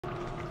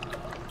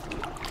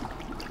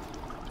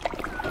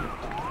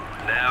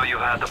Now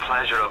you've had the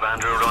pleasure of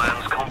Andrew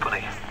Ryan's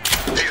company.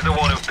 He's the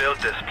one who built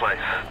this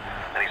place,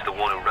 and he's the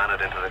one who ran it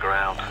into the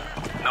ground.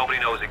 Nobody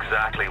knows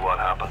exactly what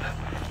happened.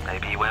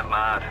 Maybe he went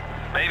mad.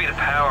 Maybe the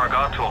power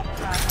got to him.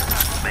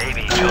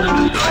 Maybe he just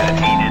decided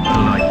he didn't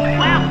like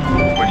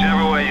people.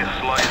 Whichever way you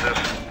slice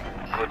it,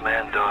 good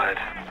men died.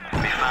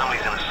 My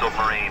family's in a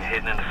submarine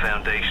hidden in the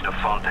foundation of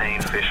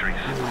Fontaine Fisheries.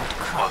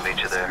 I'll meet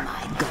you there.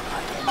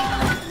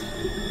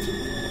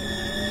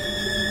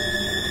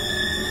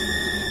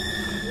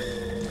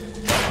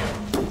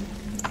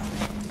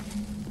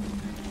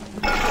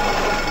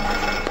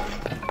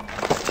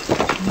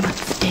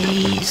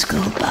 Days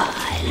go by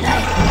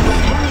like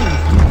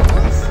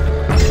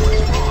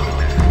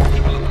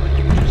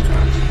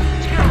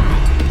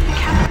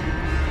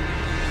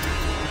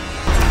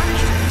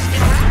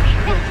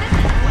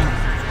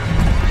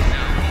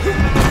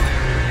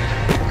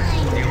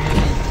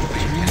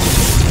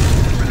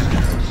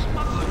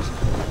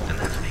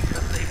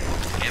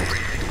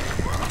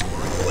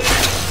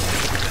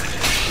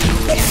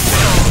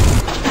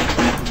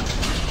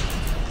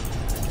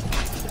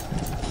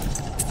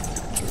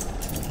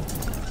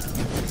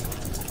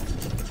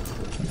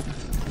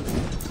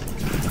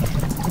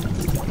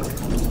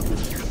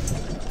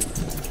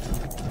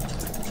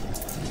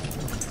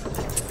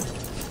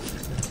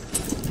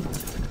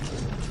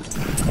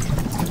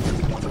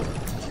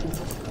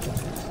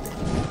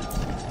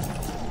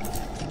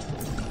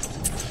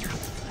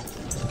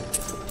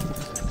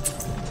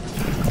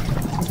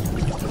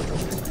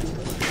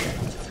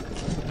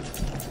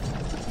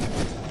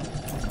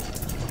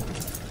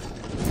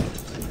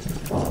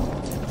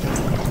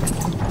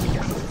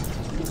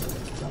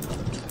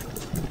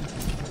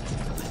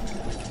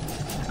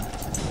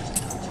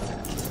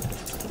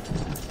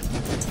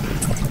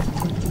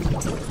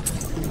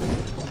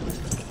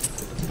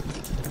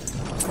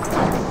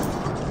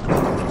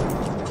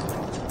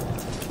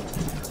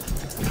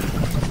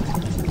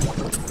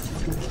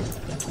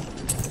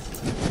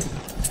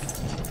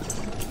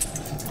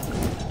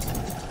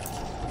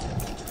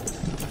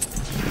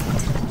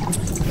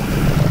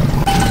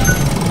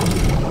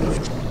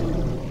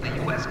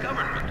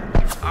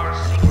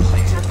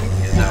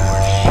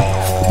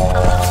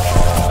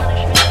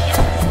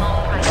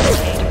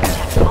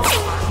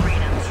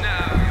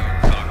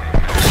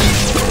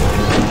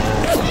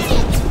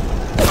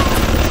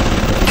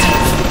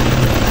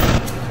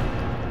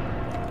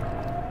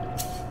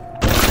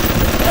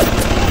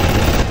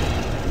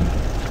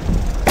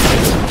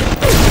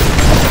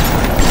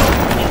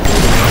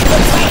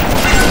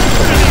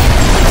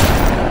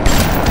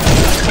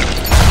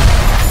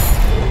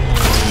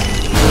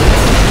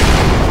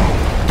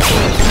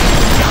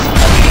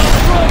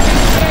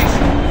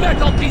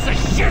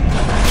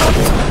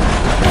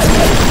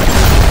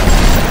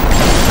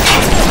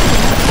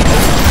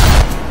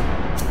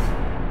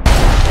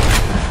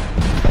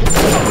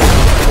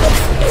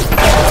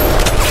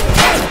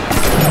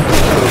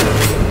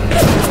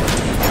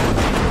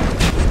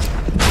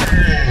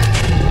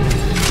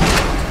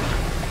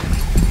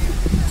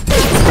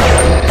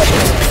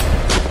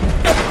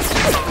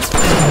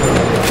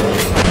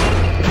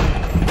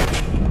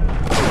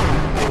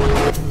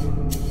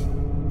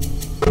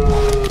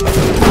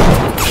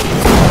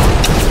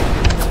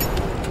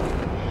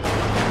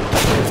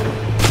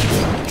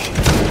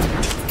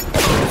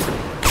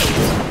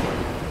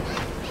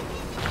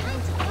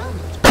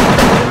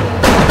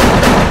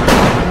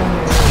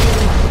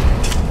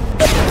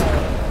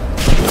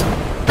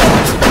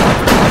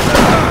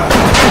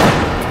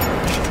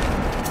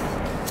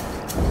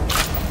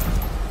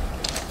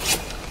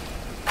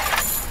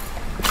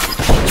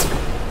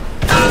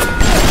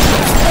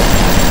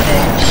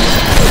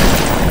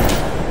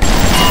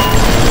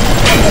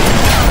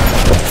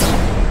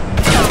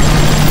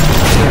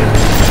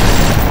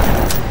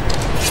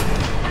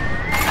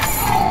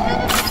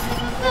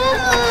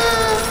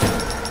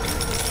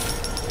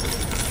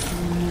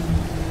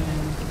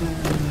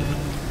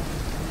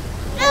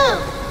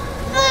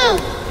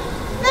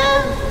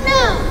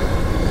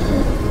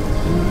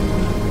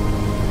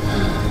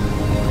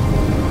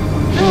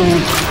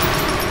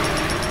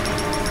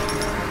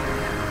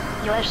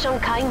You have shown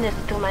kindness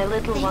to my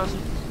little one,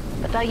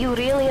 but are you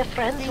really a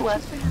friend to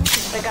us?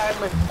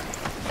 Regardless,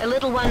 a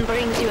little one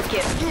brings you a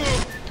gift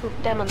to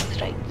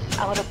demonstrate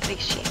our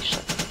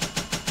appreciation.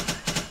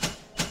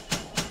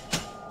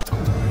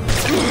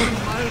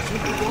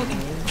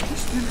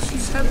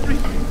 She's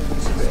everything.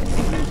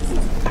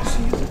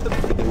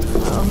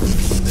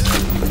 She's